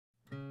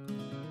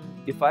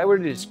If I were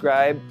to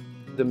describe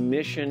the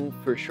mission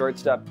for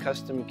Shortstop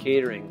Custom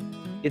Catering,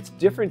 it's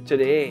different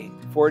today,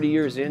 40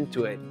 years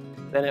into it,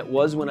 than it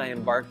was when I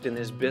embarked in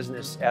this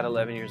business at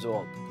 11 years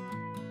old.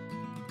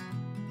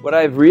 What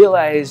I've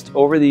realized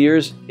over the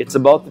years, it's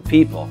about the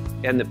people.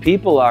 And the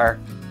people are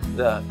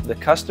the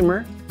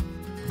customer,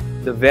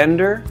 the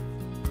vendor,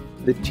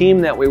 the team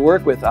that we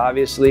work with,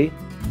 obviously,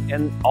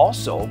 and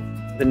also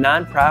the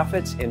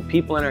nonprofits and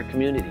people in our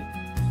community.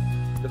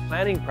 The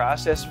planning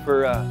process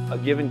for a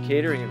given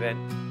catering event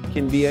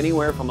can be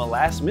anywhere from a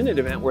last-minute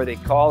event where they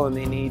call and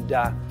they need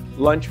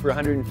lunch for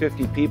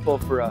 150 people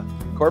for a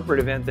corporate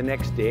event the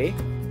next day,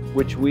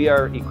 which we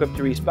are equipped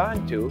to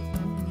respond to,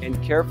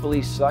 and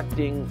carefully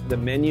selecting the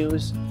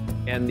menus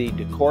and the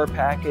decor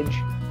package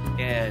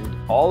and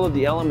all of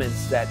the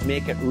elements that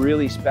make it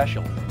really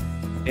special.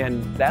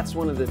 And that's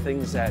one of the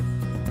things that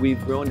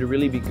we've grown to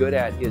really be good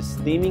at, is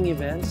theming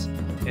events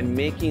and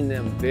making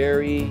them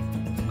very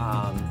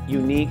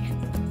unique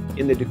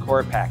in the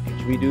decor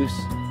package. We do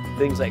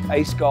things like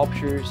ice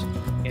sculptures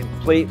and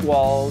plate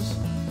walls.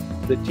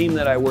 The team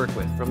that I work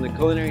with, from the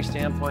culinary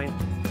standpoint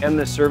and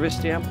the service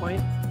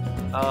standpoint,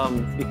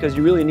 because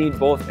you really need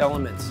both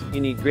elements.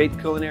 You need great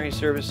culinary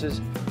services,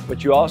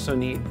 but you also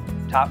need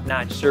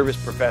top-notch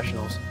service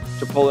professionals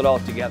to pull it all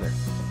together.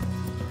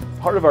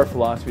 Part of our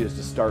philosophy is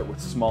to start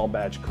with small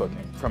batch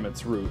cooking from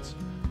its roots.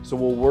 So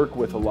we'll work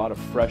with a lot of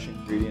fresh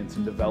ingredients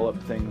and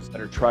develop things that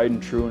are tried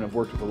and true, and have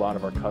worked with a lot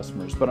of our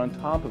customers. But on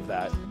top of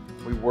that,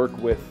 we work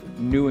with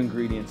new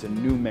ingredients and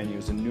new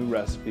menus and new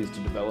recipes to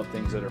develop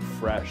things that are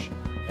fresh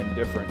and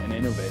different and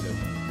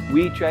innovative.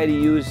 We try to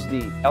use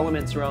the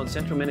elements around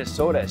central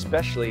Minnesota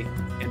especially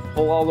and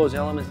pull all those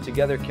elements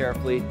together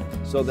carefully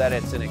so that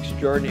it's an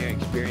extraordinary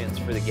experience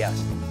for the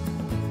guest.